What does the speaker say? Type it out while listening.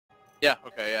Yeah,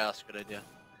 okay, yeah, that's a good idea.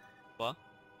 What?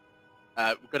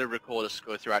 We're gonna record us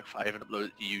go through Act 5 and upload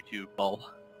it to YouTube all.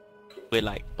 We're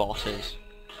like bosses.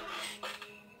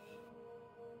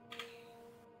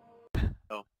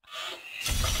 Oh.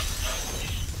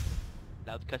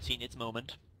 Loud cutscene, its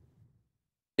moment.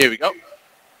 Here we go. Okay,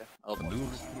 A new recruit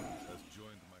has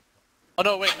joined my company. oh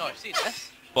no, wait, no, I've seen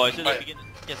this. Boys, at the beginning,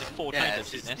 yeah, like 4 times I've this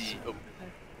seen is this. the opening.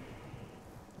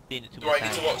 Seen it too Do much I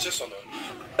need to times. watch this or no?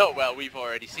 Oh, well, we've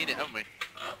already seen it, haven't we?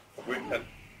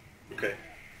 Okay.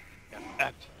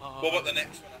 Act. What about the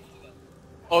next one after that?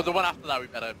 Oh, the one after that we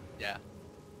better, yeah.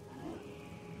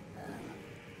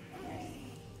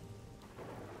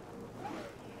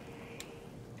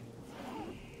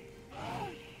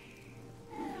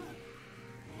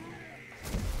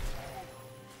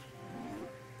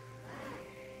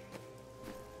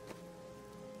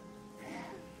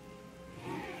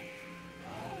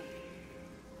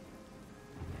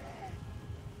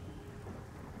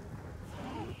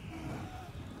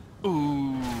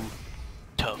 Ooh,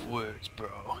 tough words, bro.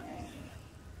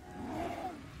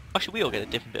 Actually, we all get a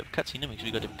different bit of cutscene because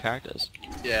we got different characters.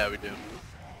 Yeah, we do.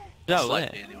 No,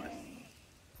 Slightly, yeah. anyway.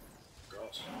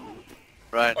 God.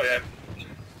 Right. Oh yeah.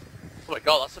 Oh my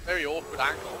god, that's a very awkward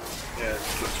angle. Yeah,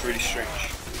 it looks really strange.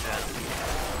 Yeah.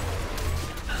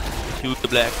 Shoot the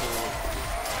black hole.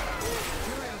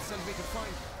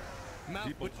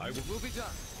 People, I will be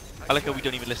done. I like how we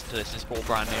don't even listen to this, it's all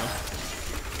brand new.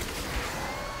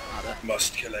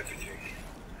 Must kill everything.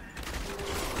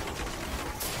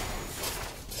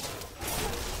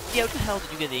 Yeah, how the hell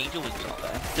did you get the angel wings off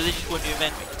there? Did they just want to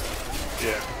event me?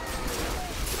 Yeah.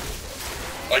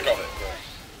 I got it,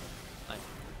 but Like,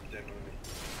 you don't know me.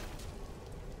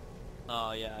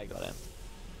 oh yeah, I got it.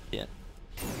 Yeah.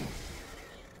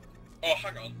 Oh,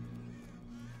 hang on.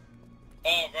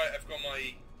 Oh, right, I've got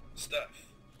my stuff.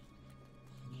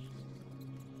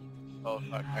 Oh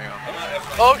fuck, hang I on. might have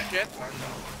like Oh shit!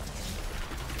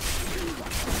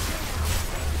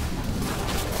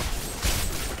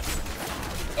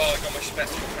 Oh, I got my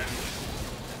spectral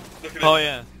pen. Look at Oh it.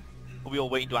 yeah. Are we all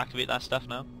waiting to activate that stuff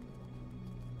now?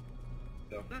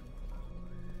 No.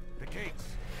 The gates.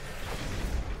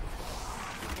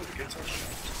 Oh, the guitar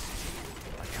shot.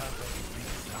 I can't let you beat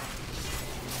it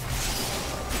down.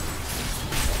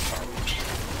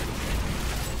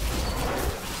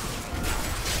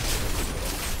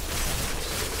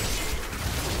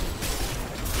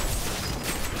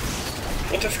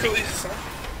 What difficulty is this on?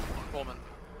 Woman.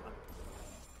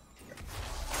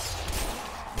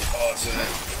 Oh, it's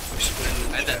a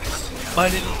spin. And then My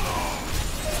little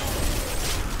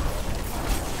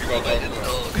You got that.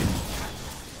 dog.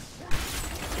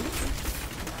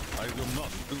 I will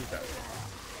not do that.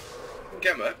 Don't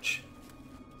get much.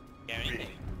 anything.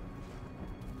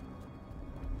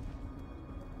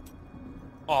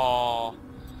 Aww.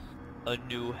 A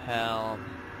new helm.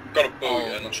 Got a bow,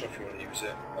 yeah, I'm not sure if you want to use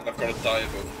it. And I've got a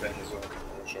Diablo pen as well.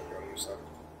 I'm not sure if you want to use that.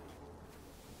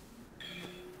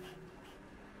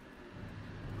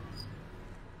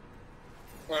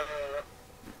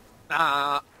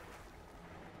 Ah.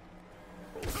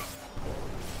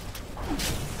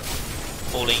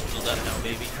 All angels up now,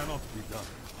 baby. Cannot be done.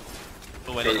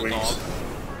 Oh, my Got little your wings. dog.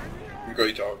 You got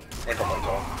your dog. I got my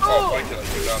dog. Oh, I can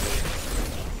do that.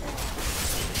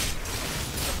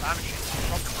 Vanishing.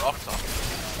 Fucking rocks off.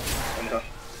 I know.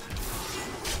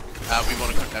 We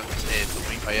want to go down the stairs, don't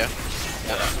we, Fire?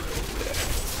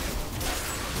 Yeah.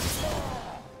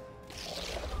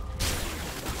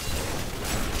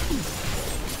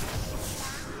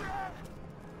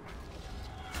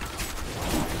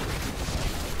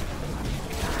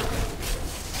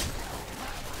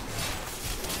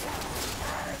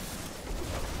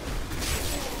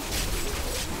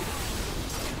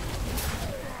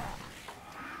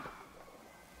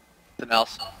 Something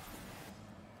else.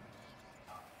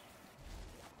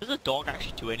 Does the dog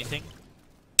actually do anything?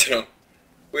 Dunno.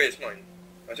 Wait, it's mine.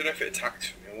 I don't know if it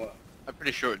attacks me or what. I'm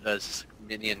pretty sure it does. It's like a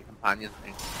minion companion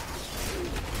thing.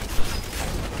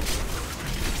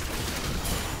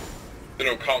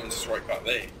 Dunno, Carmen's is right back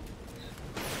there.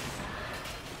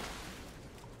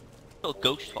 Little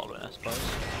ghost following, I suppose.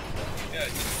 Yeah,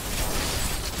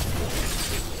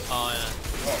 Oh yeah.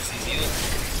 oh, it's easy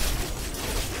enough.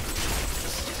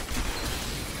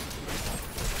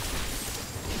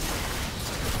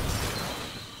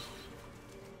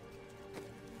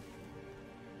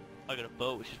 I got a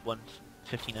bow which is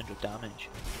 1500 damage.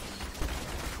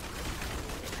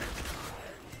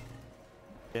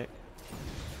 Okay.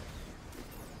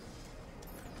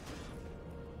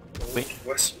 Wait.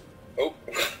 What's... Oh,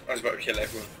 I was about to kill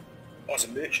everyone. Oh, it's a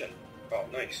merchant. Oh,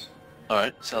 nice.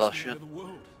 Alright, sell our shit. The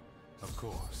world, of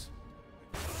course.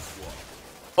 What?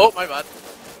 Oh, my bad.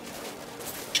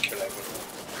 Just kill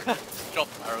everyone. Just drop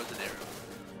arrows in there.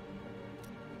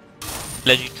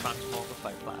 Legend transform the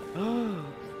fight plan.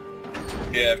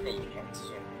 Yeah, I've got the plants as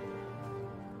well.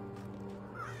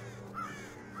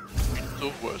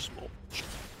 So worstful.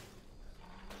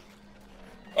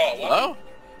 Oh, what? Hello?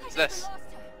 What's this?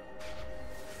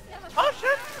 Oh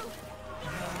shit!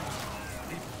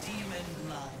 The demon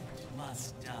blood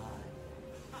must die.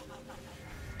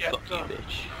 Yeah, Fuck you,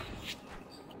 bitch.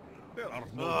 There are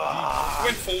no I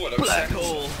went forward, I was Black second.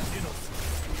 hole.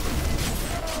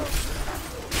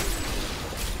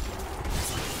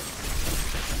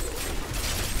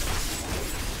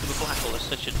 The black hole is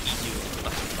such an easy way to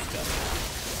fuck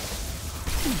up.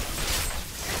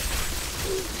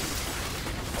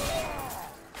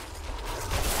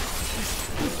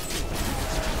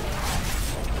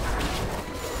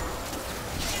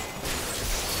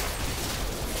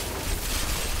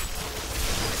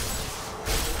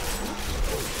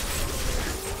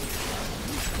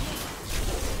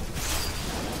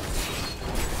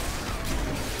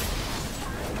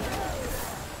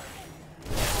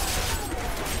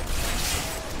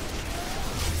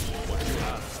 what you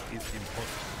ask is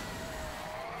impossible.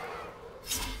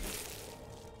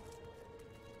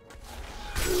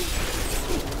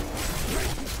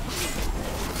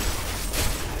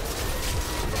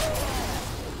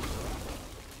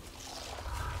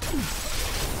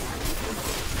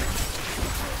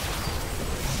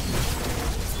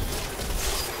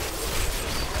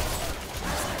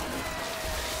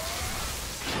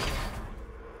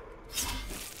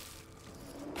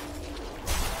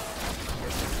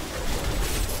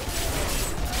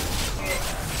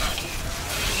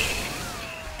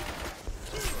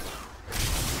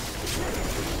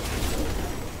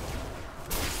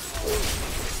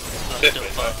 That's still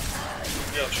fun.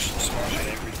 Yeah, I'll just smash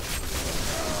it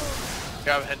every.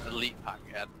 Go ahead and elite pack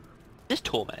again. This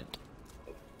torment.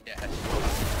 Yeah.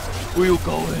 Where you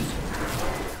going?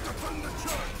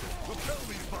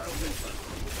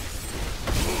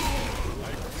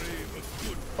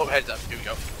 Oh, heads up. Here we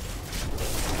go.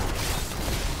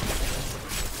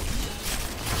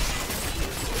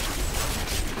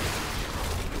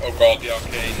 Oh god, the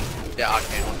arcane. Yeah,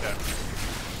 arcane one go.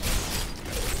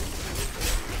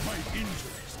 My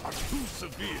injuries are too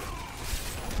severe.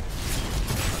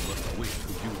 I must wait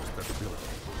to use that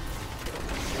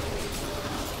ability.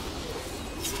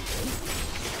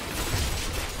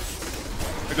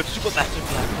 I got super massive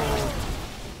black hole.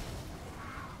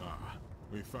 Ah,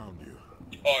 we found you.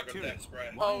 Oh, I got death spray.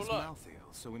 Why Oh, is look.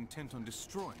 Malthael so intent on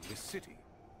destroying this city?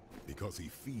 Because he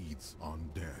feeds on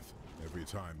death every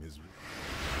time his... The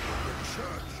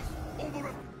church! Over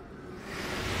it!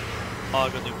 Oh, I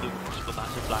got the blue super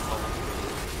massive black hole.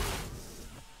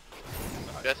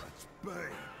 Yes. Bane,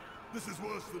 this is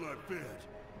worse than I feared.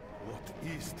 What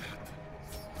is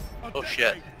that? Oh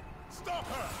shit. Stop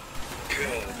her!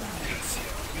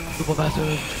 Super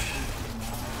massive.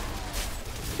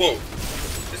 Whoa.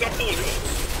 Is that all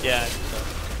yours? Yeah, I think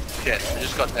so. Shit, I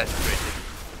just got desecrated.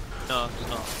 No, it's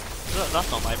not.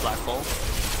 That's not my black hole. I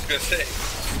was gonna say.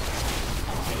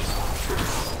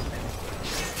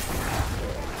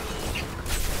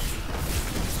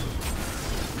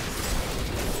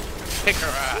 Kick her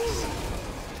ass.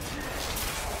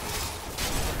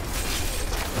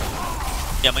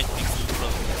 Yeah, mine's big blue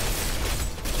close.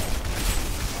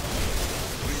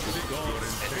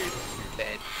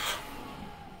 Dead.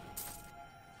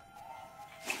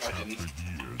 I didn't.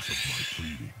 After years of my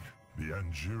pleading, the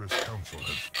Angiris Council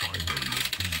has finally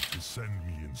agreed to send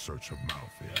me in search of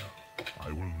Malthael.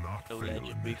 I will not So fail in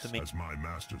legendary for this, me. as my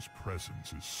master's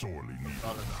presence is sorely needed in the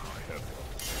High Heaven.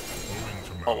 Owing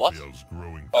to Oh, what? Malthael's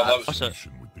growing Oh, that was-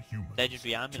 fascination with the humans,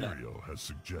 Legendary amulet. Tyrael has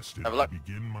suggested Have a I look.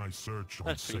 begin my search on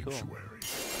That's pretty cool. Sanctuary.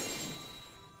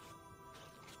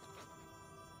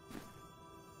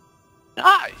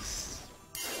 Nice.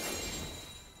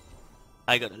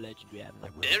 I got a legendary I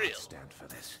amulet. will Ariel. not stand for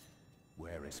this.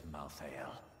 Where is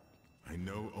Malthael? I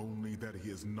know only that he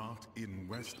is not in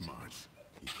Westmarch.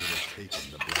 He could have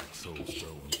taken the Black Soul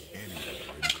Stone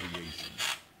anywhere in creation.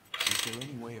 Is there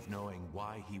any way of knowing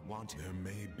why he wanted There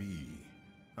may be.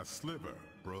 A sliver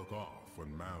broke off when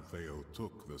Malthael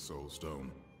took the Soul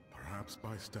Stone. Perhaps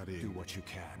by studying... Do what you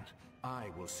can. I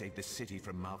will save the city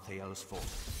from Malthael's fall.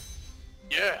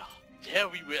 Yeah. Yeah,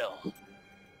 we will.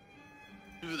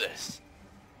 Do this.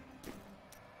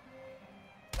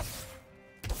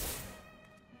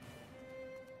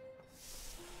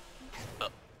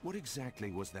 What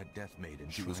exactly was that Death Maiden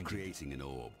She was trying to do? creating an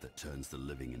orb that turns the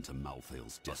living into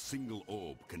Malthael's death. A single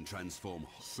orb can transform...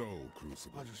 Soul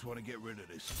Crucible. I just want to get rid of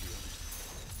this, to be honest.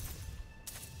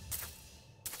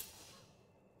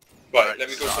 Right, let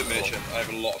me go to the merchant. I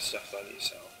have a lot of stuff that I need to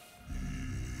sell.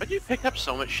 But you picked up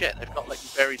so much shit. They've got like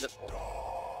very little.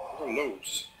 I've got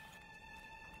loads.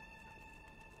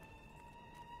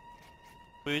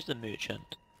 Where's the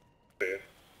merchant? Here.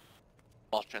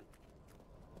 Merchant.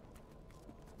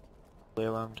 Way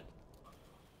around.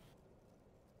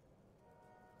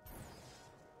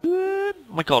 Oh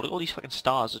my god, look at all these fucking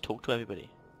stars to talk to everybody.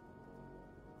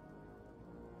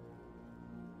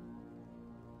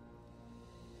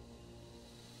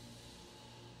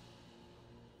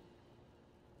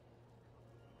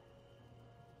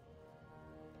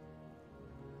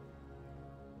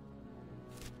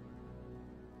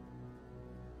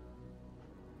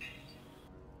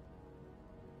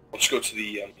 I'll just go to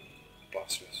the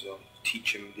blacksmith as well.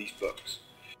 Teach him these books.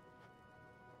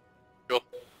 Go.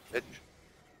 Bitch.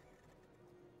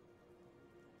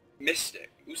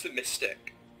 Mystic? Who's the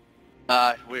mystic?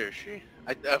 Where is she?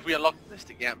 Have we unlocked the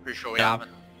mystic yet? I'm pretty sure we No.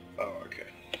 haven't. Oh, okay.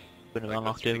 When we Like,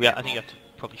 unlocked that's it, really I think you have to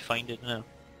probably find it now.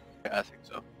 Yeah, I think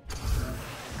so.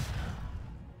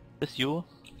 This is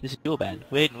your bed.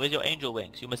 Wait, where's your angel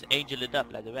wings? You must angel it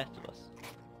up like the rest of us.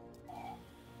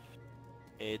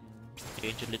 Aiden,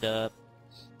 angel it up.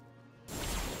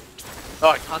 Oh,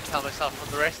 I can't tell myself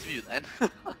from the rest of you then.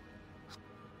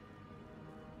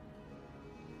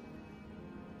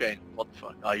 Jane, what the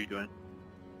fuck are you doing?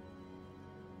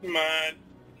 Come on.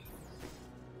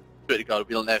 Swear to God,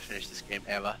 we'll never finish this game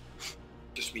ever.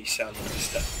 Just me selling my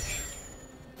stuff.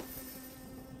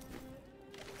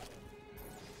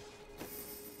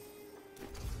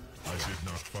 I did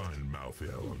not find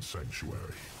Malthael on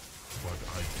Sanctuary, but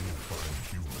I did find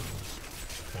humans.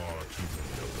 Far too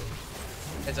many of them.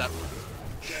 Heads up.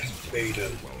 Yes,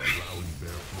 Maiden. While allowing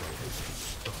their brothers to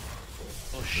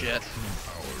starve. Oh shit. True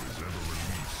power is ever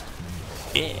released.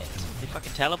 Yeah, they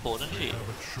fucking teleport, don't she? Have a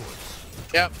choice.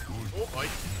 Yep. Oh boy.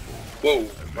 Whoa,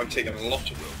 I'm taking a lot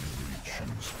of them.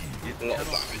 Choose evil. A lot of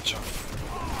damage.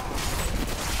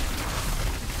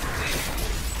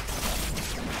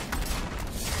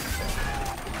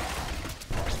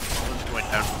 One's going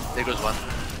down. There goes one.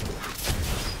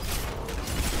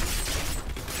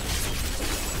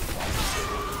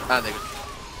 And there goes.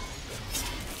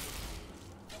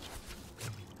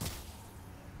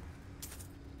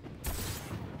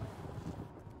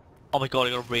 Oh my god, I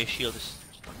got a ray shield, this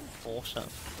is awesome.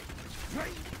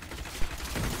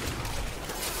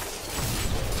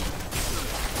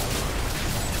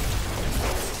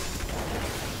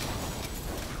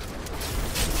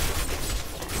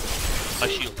 My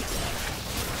shield.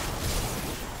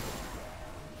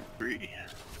 Three.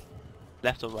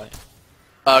 Left or right?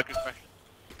 Good question.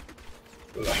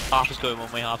 Half is going one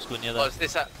way, half is going the Oh, other. is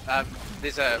this a,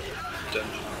 there's a,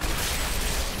 Dungeon.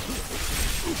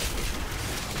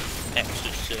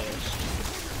 Exorcist.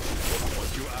 What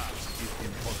you ask is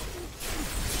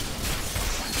impossible.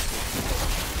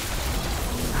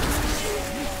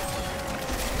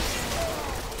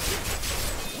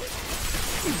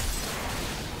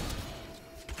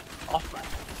 off man.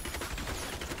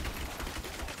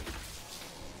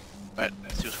 Right,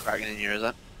 let's see what's cracking in here, is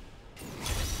it?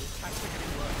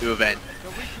 Do event.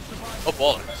 Oh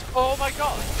bollocks. Oh my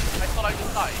god! I thought I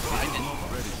just died. I didn't.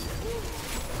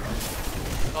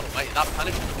 God almighty, that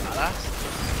punishment was badass.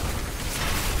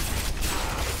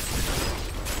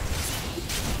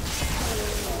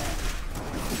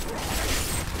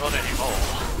 Not anymore.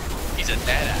 He's a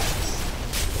dead ass.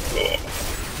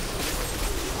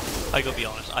 I gotta be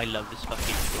honest, I love this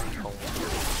fucking cold.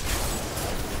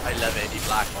 I love Eddie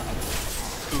Black.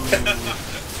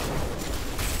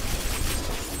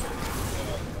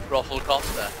 Ruffle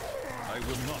Costa. I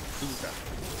will not do that.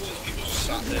 People just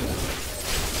sat there.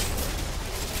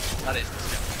 That is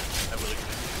disgusting. I will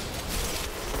agree.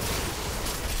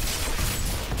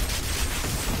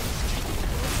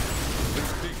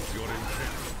 Think your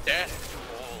intent. Death to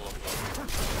all of them.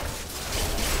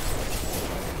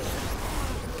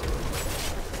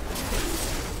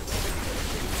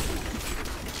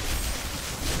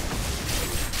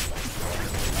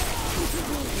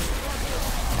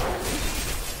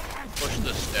 Push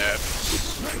the steps.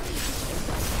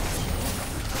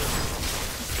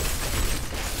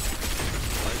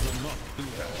 I will not do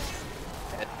that.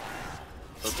 Dead.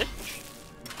 Little bitch.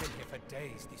 We've been here for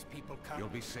days. These people can't. You'll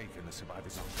be safe in the survivor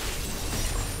zone.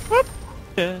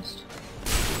 Yes.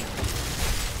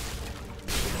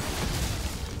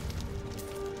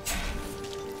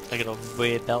 I get a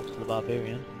weird belt for the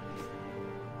barbarian.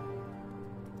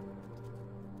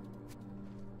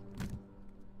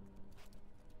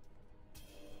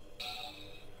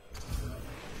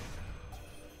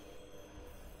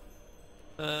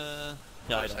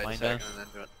 Yeah, I don't mind that. And then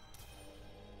do it.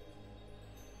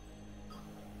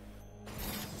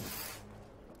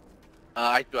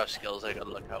 I do have skills I gotta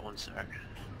look at, one sec.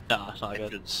 Nah, it's not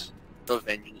good. Vengeance. The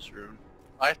Vengeance Rune.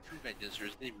 I have 2 Vengeance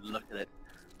Runes, didn't even look at it.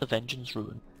 The Vengeance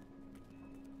Rune.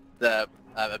 The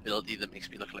ability that makes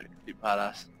me look like a complete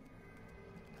badass.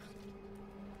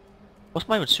 What's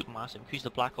mine with Supermassive? Increase the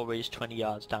black hole radius 20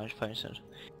 yards, damage per instant.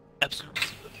 Absolutely.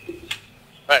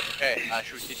 Right, okay,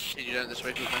 should we continue down this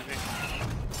way to the country?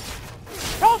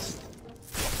 Frost!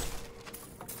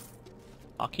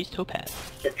 Marquis Topaz.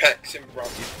 Perpex in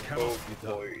Brand cannot be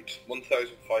done. Void.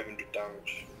 1,500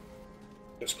 damage.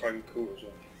 That's kind of cool as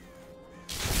well.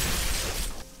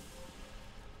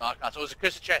 Oh, so it's a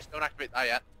cursed chest, don't activate that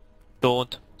yet.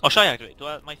 Don't. Oh, should I activate? Do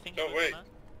I my thing? No, wait.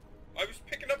 I was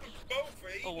picking up a bow for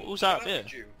ages. Oh, who's that up here?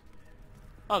 You.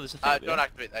 Oh, there's a thing. Don't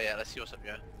activate that yet, let's see what's up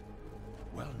here.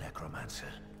 Well, Necromancer,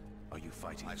 are you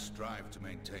fighting? I strive to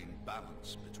maintain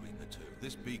balance between the two.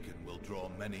 This beacon will draw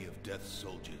many of Death's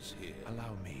soldiers here.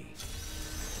 Allow me.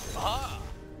 Ah!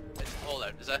 It's a hole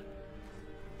out, is it?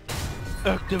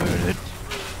 Activated.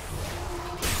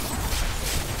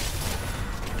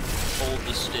 Hold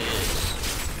the stairs.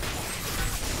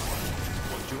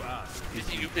 What you ask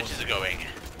is You bitches are going.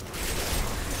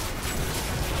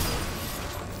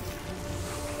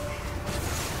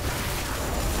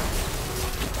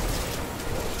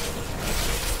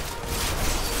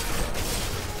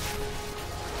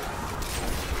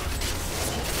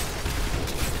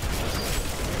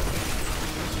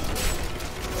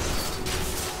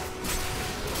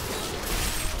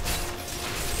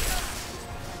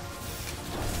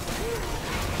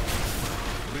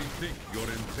 rethink your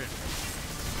intent.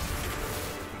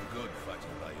 Good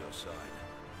fighting by your side.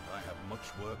 I have much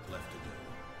work left to do.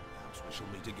 Perhaps we shall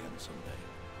meet again someday.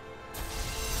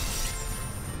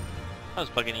 That was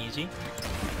fucking easy.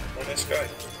 Oh, this guy.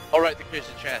 Alright, the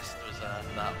cursed chest was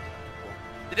that.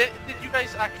 Did you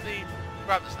guys actually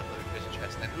grab the stuff out of the cursed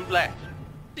chest then? Who left?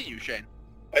 Did you, Shane?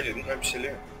 I didn't, I'm still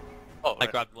here. Oh, I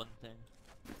right. grabbed one thing.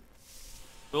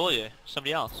 Who are you?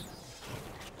 Somebody else?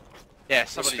 Yeah,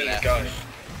 Must somebody be the left. guy.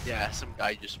 Yeah, some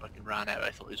guy just fucking ran out. I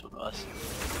thought he was one of us.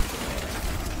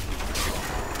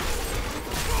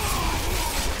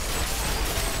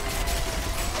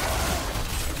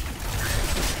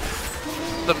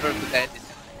 Summoner of the Dead.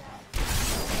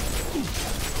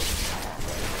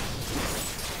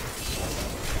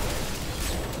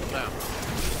 No.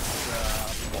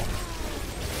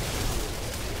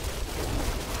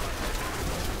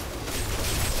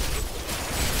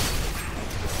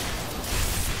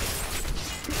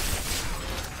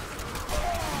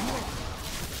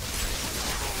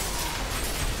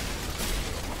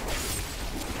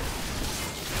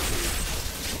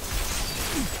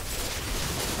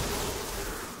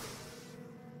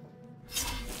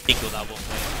 Did go that one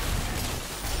way.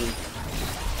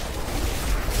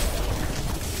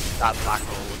 That black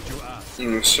hole. You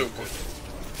ask. So good.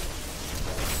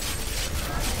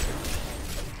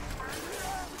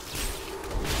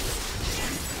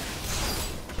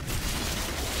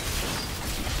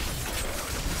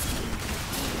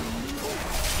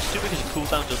 Stupid because the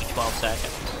cooldown's only 12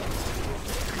 seconds.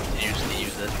 You usually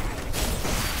use it.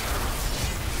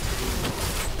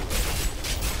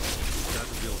 That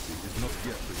ability is not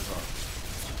yet resolved.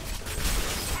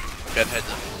 Good heads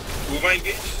up. Who am I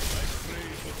engaged?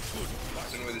 I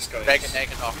don't know where this guy Egg is.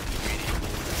 and off.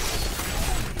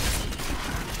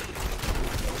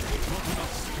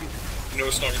 You know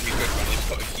it's not gonna be good when they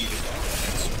put a healer down there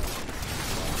next one.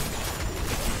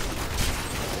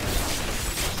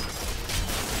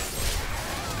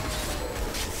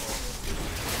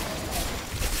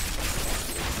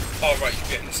 Oh right, you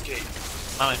get an escape.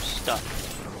 I'm stuck.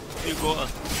 You got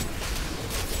us.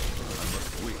 I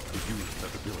must wait to use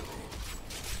that ability.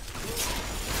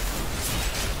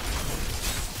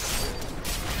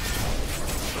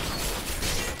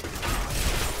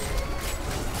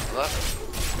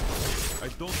 I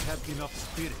don't have enough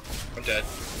spirit. I'm dead.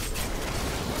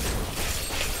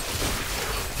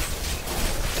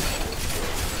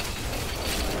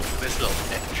 This little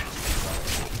bitch.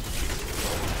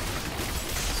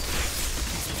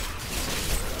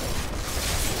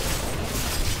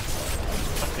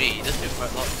 Fuck me, he does do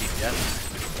quite a lot of DPS.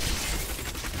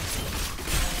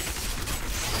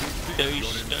 Stay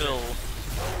still.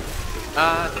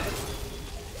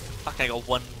 Fuck, I got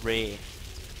one ray.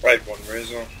 Right, one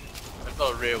razor. I've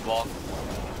got a rear one.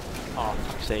 Oh,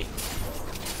 fuck's sake.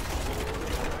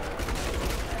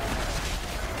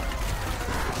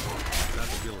 That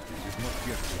ability is not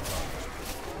yet resolved.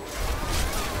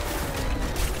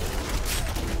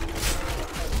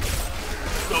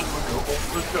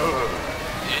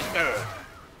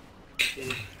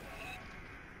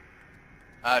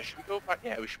 Should we go back?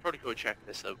 Yeah, we should probably go check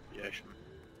this out. Yeah,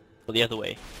 Or the other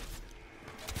way.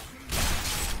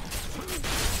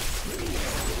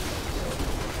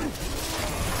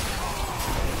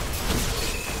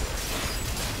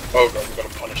 Oh god, we've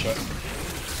got to punish her.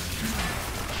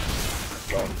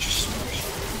 God, just smash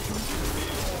her.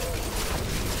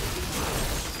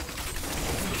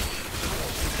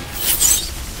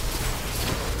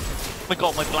 Oh my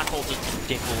god, my black hole doesn't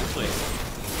dip all the way.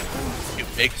 You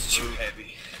big It's too screw.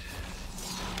 heavy.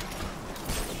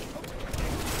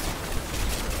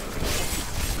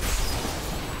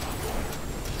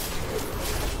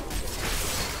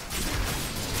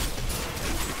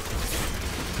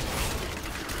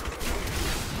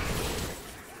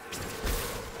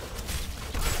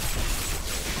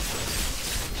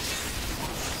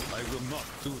 I will not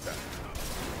do that.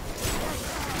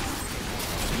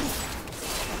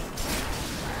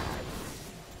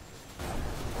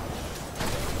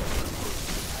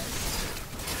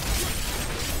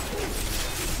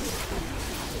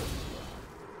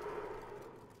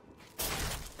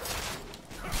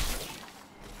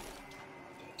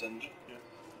 Dungeon.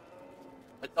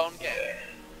 I don't get it.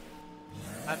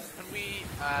 Can we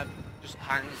just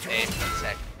hang there for a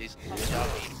second, please? So I'll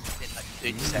be in like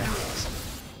 30 seconds.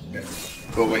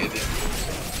 Yeah. Go away at the end.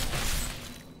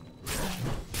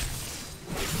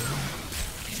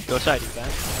 Go outside, you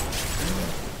guys.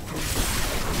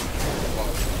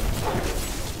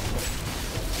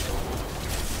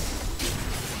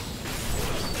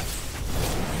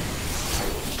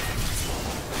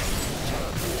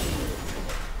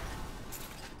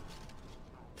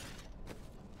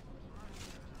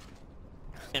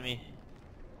 Give me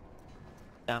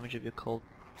damage of your cold.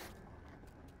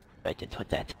 Right into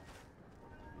that.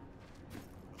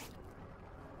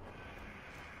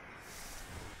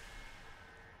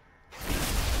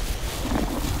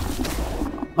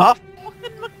 Ah,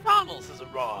 fucking McDonald's has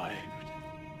arrived.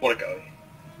 What a guy.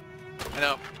 I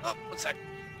know. Oh, one sec.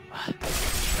 Right.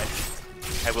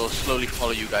 I will slowly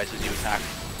follow you guys as you attack.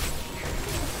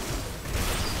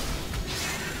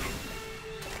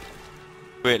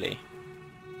 Really?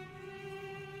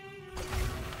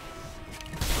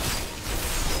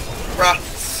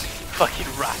 Rats! Fucking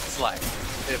rats, like.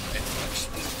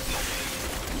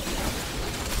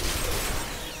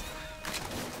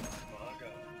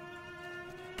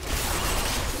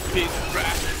 Big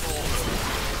rat.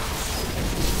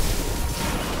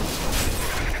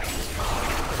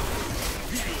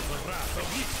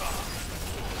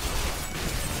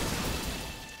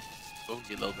 Oh,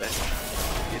 you little bit.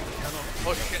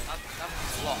 Oh shit,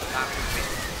 that's a lot of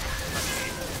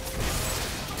damage.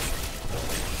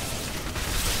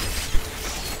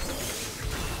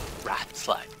 Rats,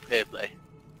 like, fair play.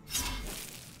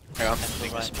 Hang on, let's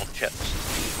make some more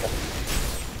chips.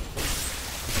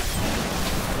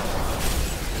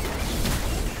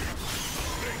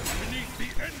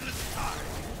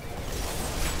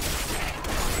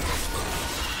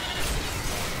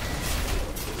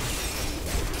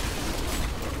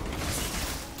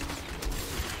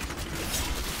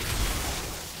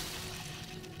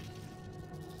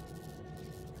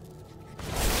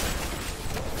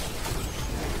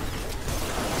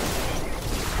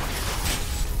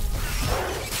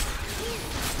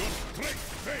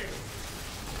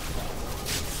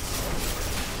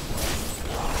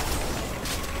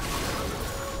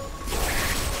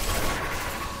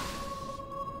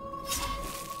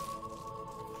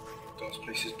 This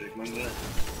place is big, man, isn't it?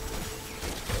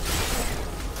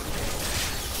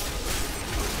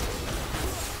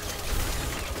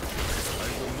 I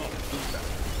will not do that.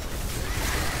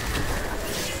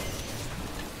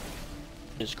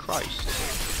 Jesus Christ.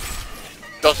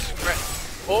 Just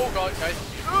Christ. Oh god, guys.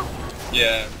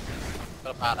 Yeah.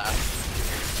 Got a badass.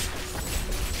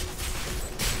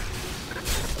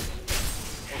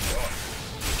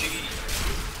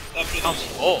 That bloody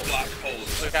Oh. black hole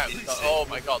is Look out. insane. Oh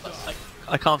my god, that's like...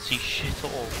 I can't see shit at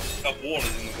all. That wall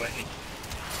is in the way.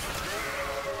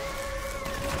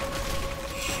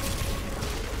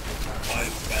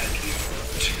 I'm badly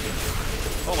hurt.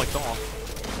 Oh my god.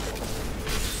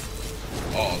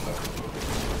 Oh no.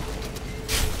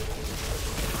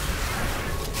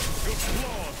 Your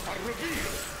flaws are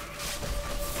revealed.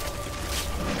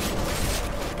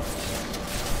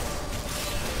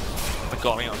 Oh my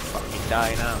god, I'm gonna fucking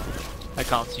die now. I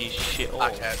can't see shit at all.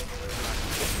 Okay.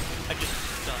 I just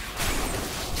stunned.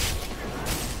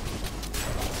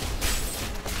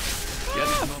 Yet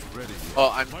not ready.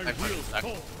 Oh, I'm My stuck.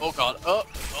 will call. Oh god. Oh,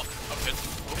 I'm good.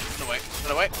 Oh, run away.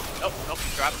 Run away. Nope, nope,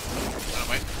 trap. Run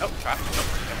away. Nope, trap. Nope.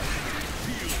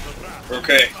 Feel the wrath.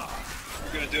 Okay.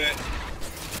 We're gonna do it.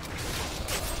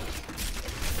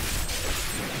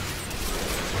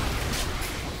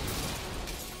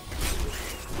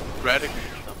 Radical.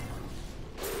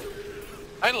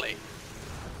 Finally.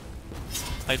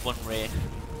 I had one ray.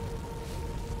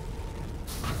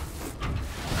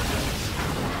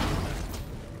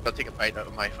 Gotta take a bite out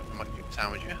of my fucking monkey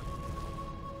sandwich here.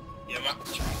 Yeah, man.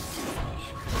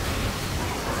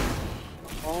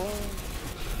 Oh.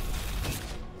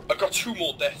 I've got 2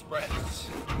 more death breaths.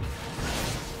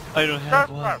 I don't have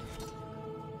one.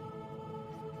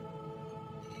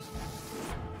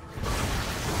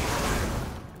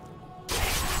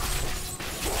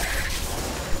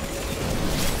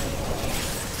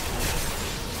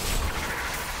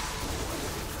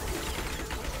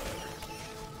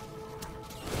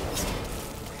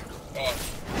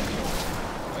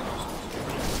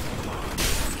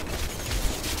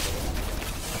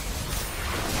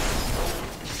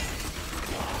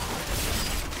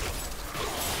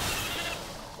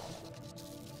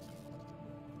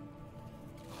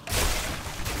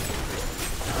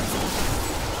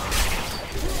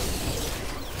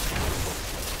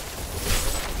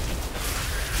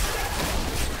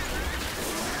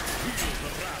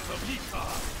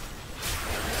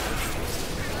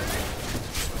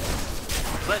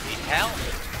 Bloody hell!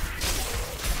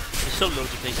 There's still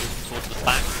loads of places towards the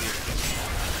back.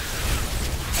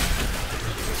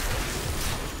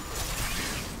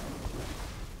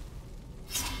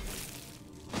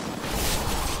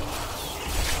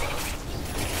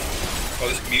 Oh,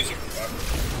 this music is back.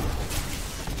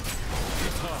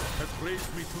 Guitar has raised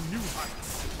me to new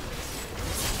heights.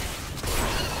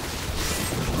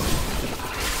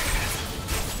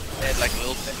 Dead like a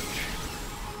little bitch.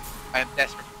 I am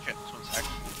desperate for chips, 1 sec.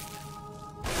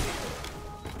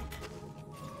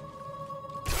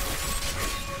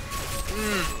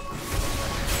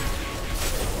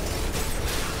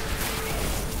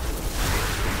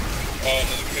 Oh,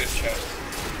 another cursed chest.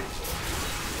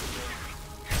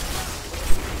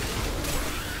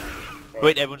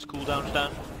 Wait, everyone's cooldown's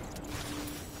down.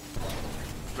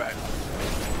 Right.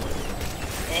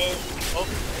 Oh, Oh,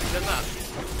 done that.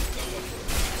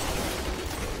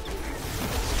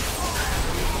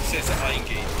 it says that I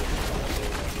engage.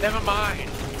 Never mind.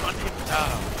 Run him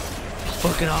down.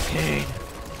 Fucking arcade.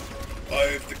 I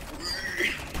have the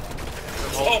green.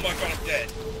 Oh my god, I'm dead.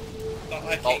 I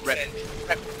Oh, can't rip. send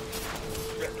Rip.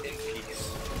 rip in peace.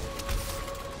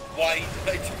 Why did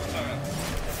I do that?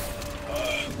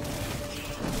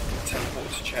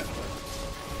 Teleport to checkpoint.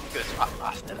 Good fat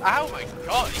bastard. Oh my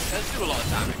god, he does do a lot of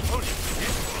damage. Holy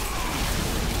shit.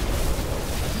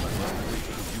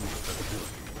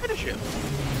 Finish him.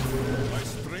 My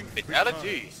strength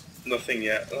Fidelity. Nothing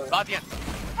yet. Bloody hell.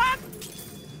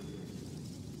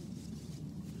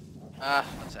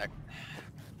 1 sec.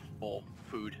 More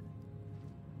food.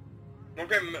 Not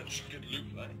getting much good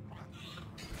loot, like.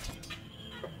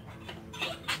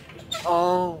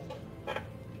 Oh.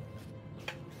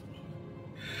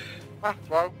 Ah,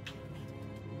 wow.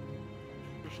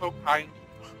 You're so kind.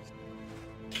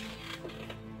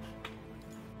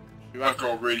 I've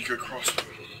got a really good crossbow.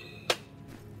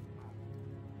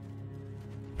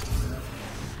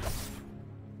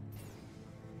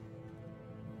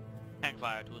 Hang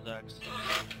fire to attacks.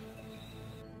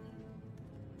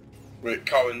 Wait,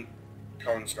 Colin's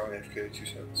got an FK 2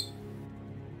 cents.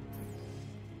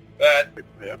 Yeah.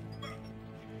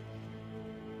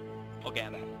 Okay,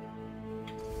 I'm back.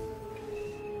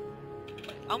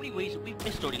 How many ways? We've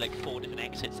missed already like 4 different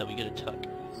exits that we could have took.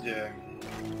 Yeah.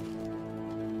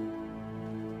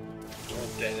 All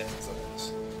dead ends on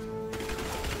this.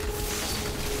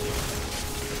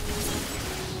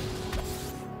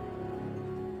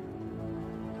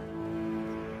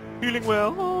 Feeling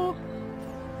well. Oh.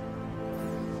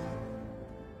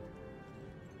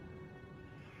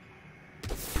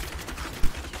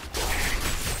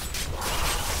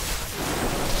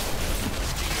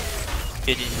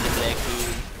 Get into the black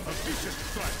hole. a vicious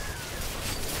strike.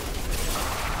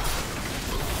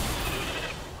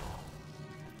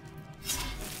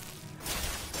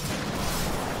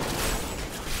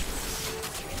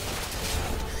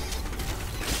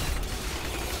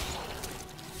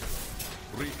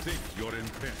 Rethink your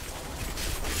intent.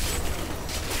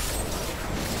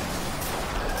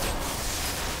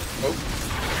 Oh.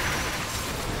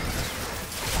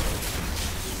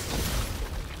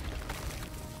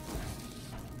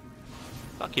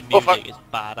 Fucking Oh, music fuck. is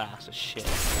badass as shit.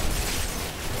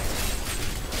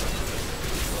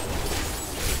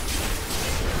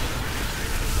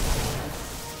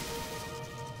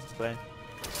 Where?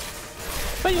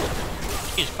 But you...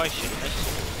 Jesus Christ, shooting this.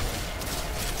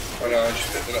 Oh no, I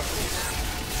just picked it up.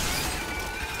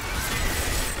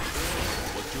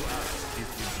 What you ask is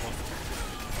impossible.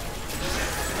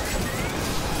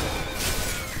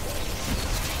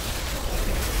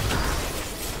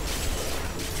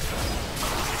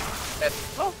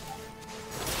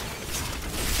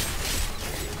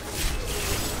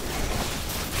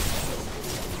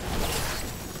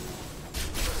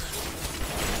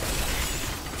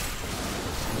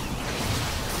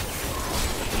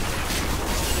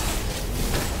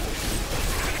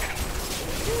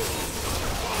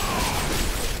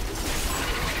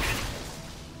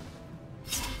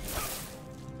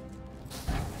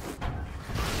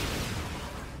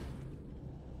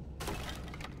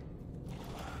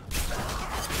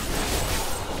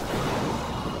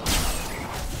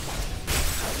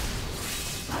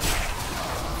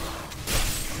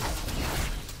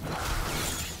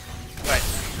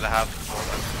 have.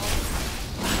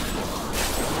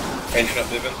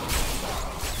 Ancient living.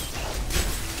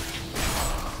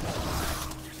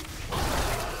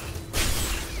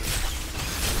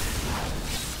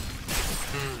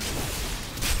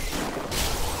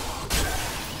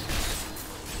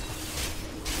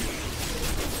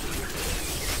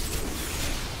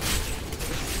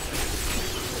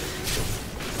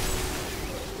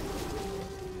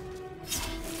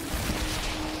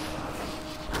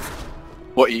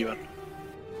 What are you on?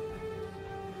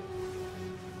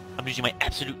 I'm using my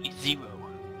absolutely zero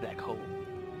black hole.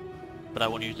 But I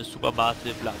want to use the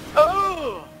supermassive black.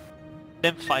 Oh!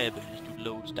 Them fire burns do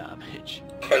loads damage.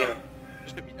 I know.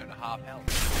 Just put me down to half health.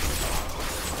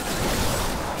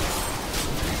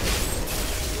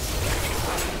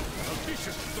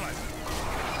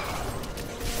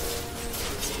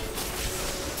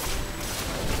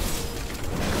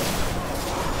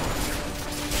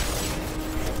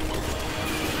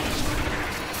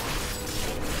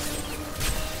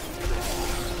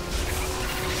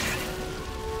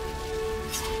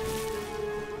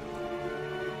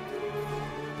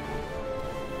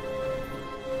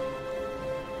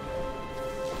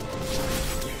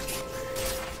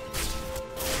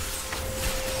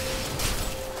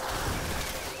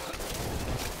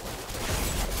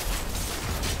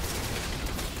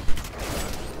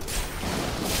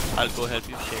 I'll go help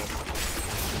you, Shane.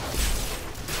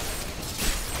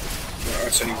 No,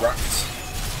 it's only rats.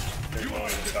 They're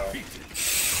not in the tower.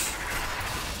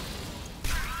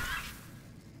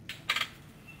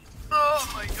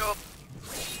 Oh my god.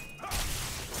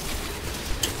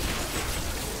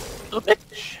 Little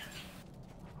bitch.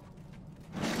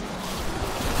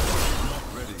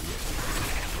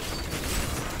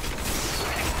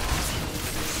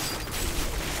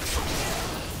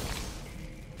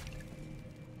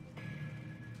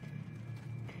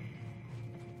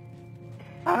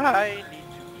 I need to eat.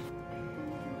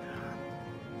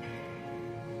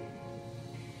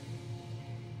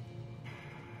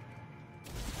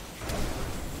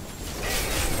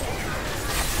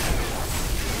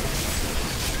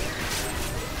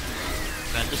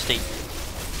 Man, the state.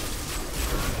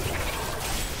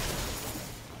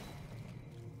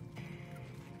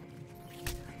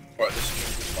 Right, this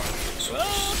is fine.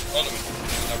 On them.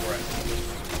 Another end.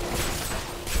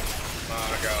 My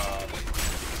god.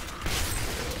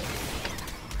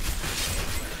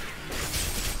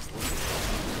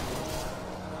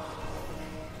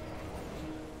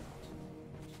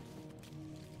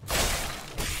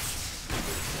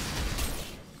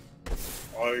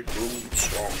 I grew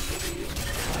strong.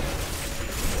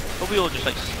 But we all just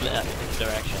like split up in different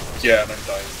directions. Yeah, and then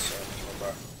died, so I'm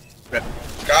back. Rip.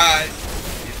 Guys!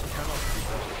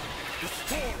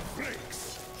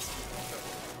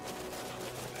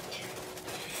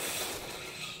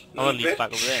 I want to leave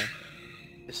back over there.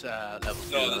 It's level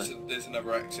 2. No, there's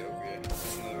another exit over here.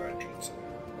 There's another entrance.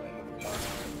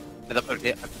 Another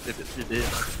path.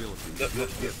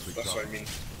 That's what I mean.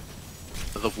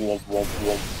 The womp.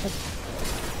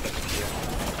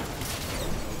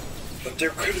 But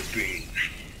there could have been.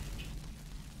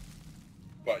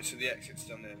 Right, so the exit's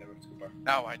down there and then we have to go back.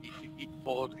 Now I need to eat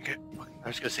food. I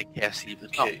was gonna say KFC, but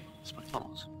Okay. no, it's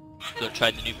McDonald's. So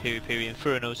try the new Peri Peri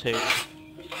Infernos here.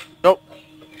 Nope.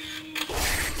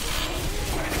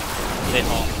 They're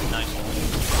hot, nice.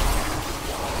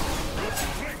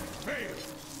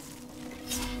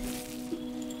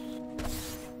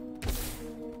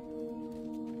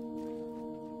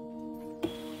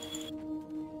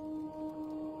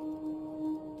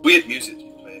 Weird music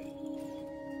you play.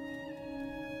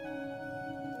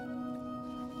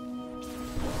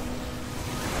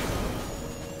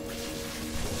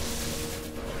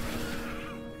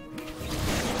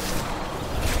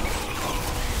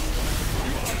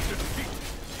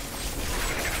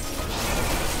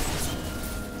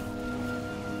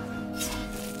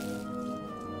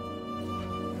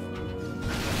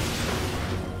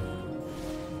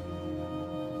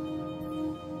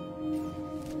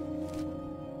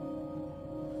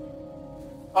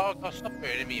 Oh god, stop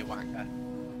burning me, you wanker.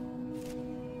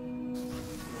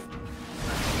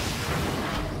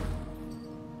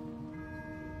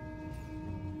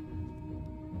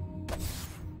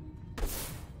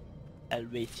 I'll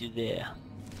race you there.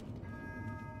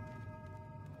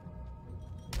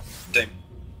 Damn.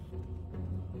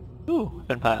 Ooh,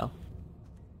 weapon pile.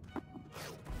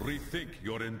 Rethink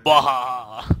your intent.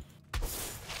 Bah!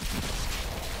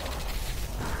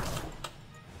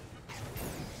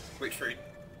 Wait for it.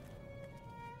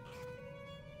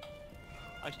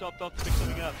 I stopped off to pick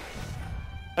something up.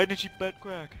 Energy bed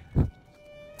crack.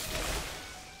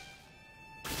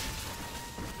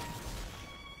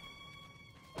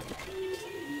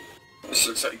 This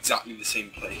looks like exactly the same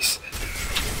place.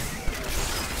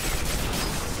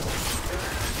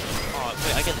 Oh,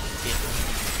 wait, I get it.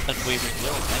 Unwavering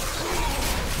will, thanks.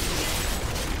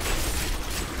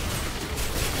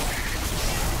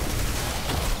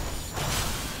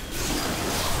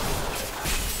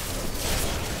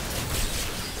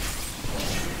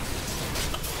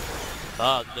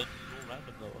 Ah, then roll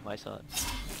random though on my side.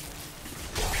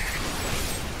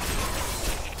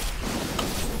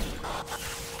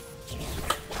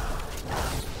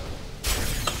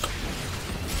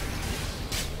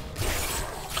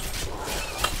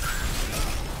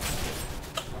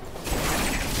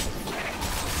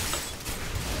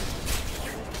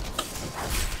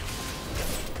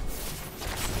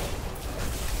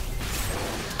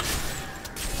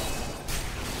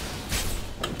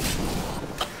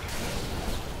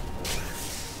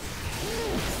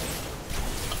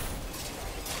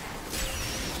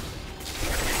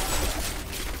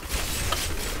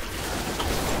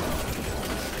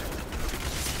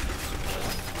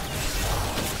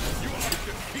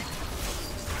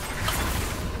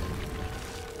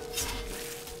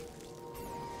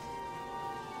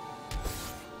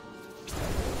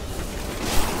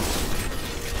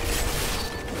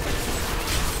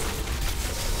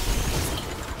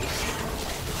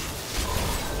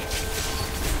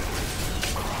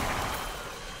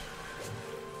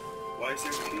 Why is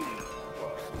there a key?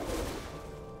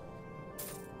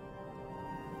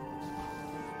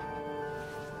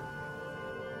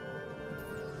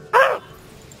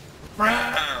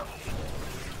 What?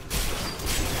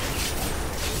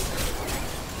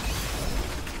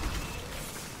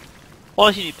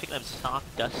 Why should you pick them sock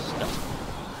dust stuff?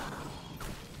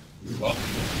 What?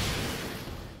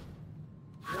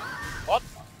 What?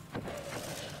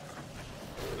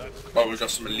 Oh, we got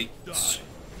some elites.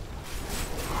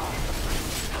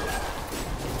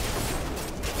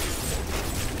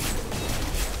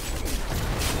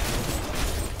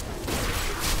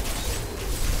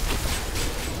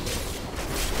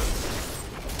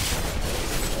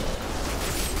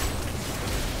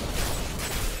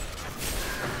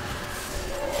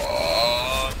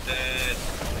 Oh, I'm dead.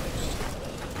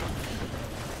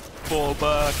 Fall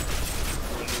back.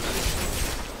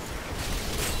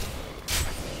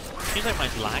 Seems like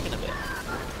mine's lagging a bit.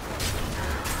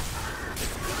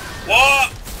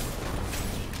 What?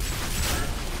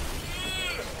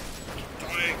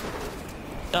 Dying.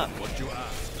 Done. What you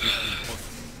ask?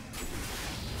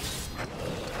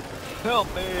 Help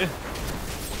me!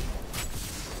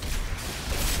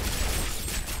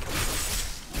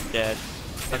 Dead.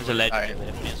 There's a legendary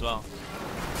with me as well.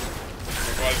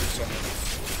 Reviving someone.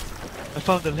 I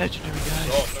found the legendary guy.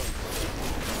 Oh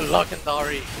no.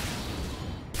 Legendary.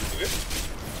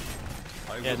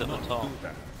 I Yeah, will they're not not tall. do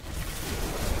that.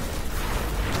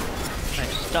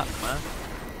 I'm stuck, man.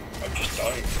 I'm just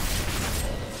dying.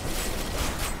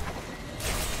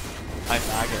 I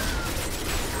lag it.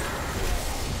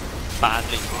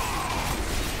 Badly.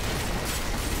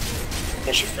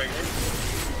 What's your frame rate?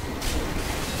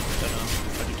 Don't know.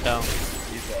 How do you tell?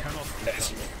 You cannot let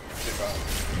me do that.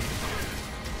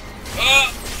 Ah!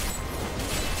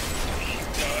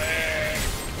 Dying.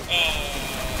 Oh,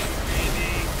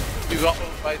 really? You got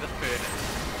moved by the furnace.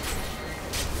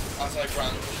 As I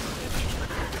ran.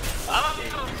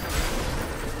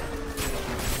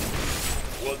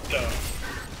 What the?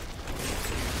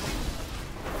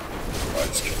 Right,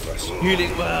 let's get the rest of it.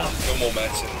 Healing well. No more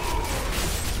medicine.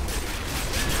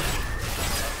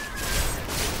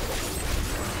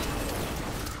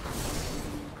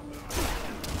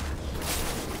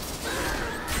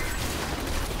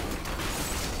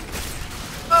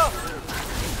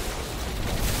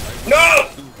 No!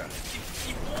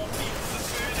 He brought me to the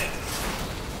furnace.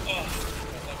 Oh,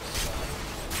 that was sad.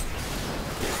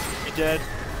 You dead?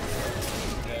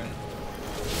 Yeah.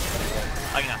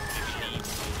 I'm gonna have to leave.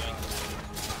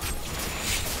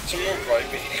 Someone revive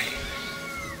me.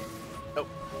 Nope.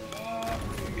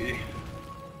 Me.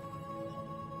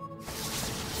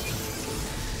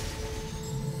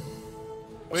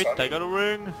 What's Wait, I happening? got a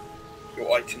ring.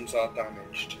 Your items are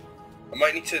damaged. I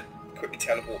might need to quickly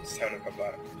teleport to town and come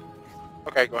back.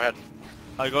 Okay, go ahead.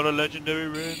 I got a legendary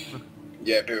ring.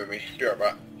 Yeah, be with me. Be right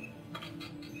back.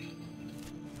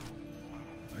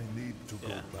 I need to go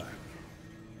Yeah. back.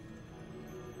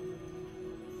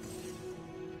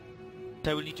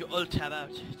 So I will need to alt tab out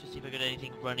to see if I got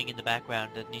anything running in the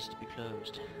background that needs to be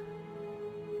closed.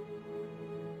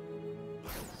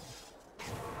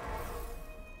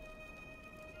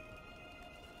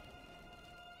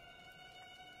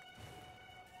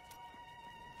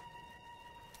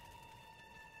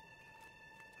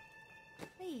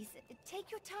 Please, take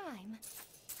your time.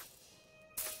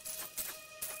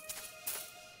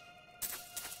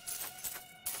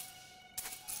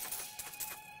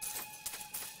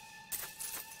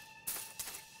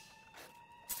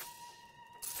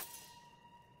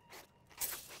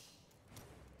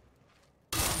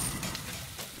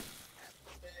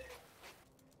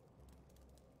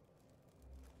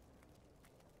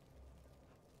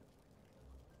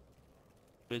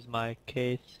 Where's my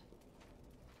case?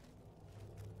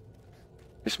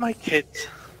 It's my kids.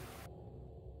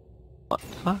 What the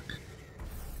fuck?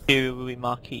 Here will be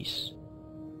Marquise.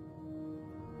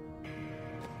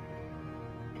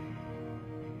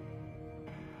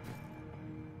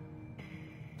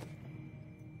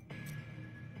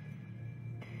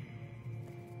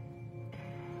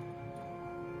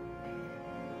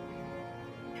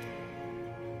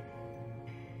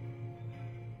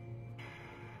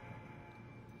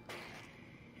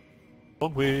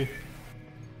 Wrong way.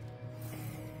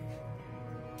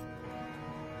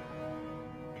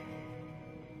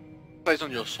 Plays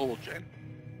on your sword, Jen.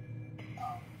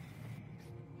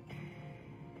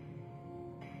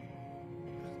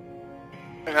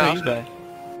 Please, guy.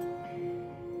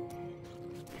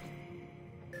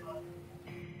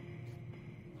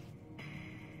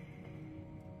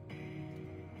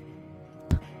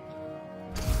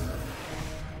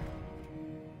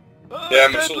 Yeah,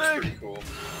 my sword's pretty cool.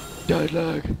 Dead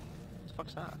leg. What the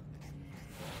fuck's that?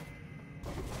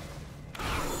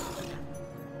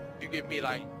 You give me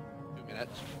like 2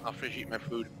 minutes, I'll finish eating my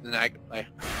food, and then I can play.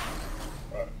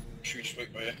 Right, should we just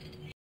wait by you?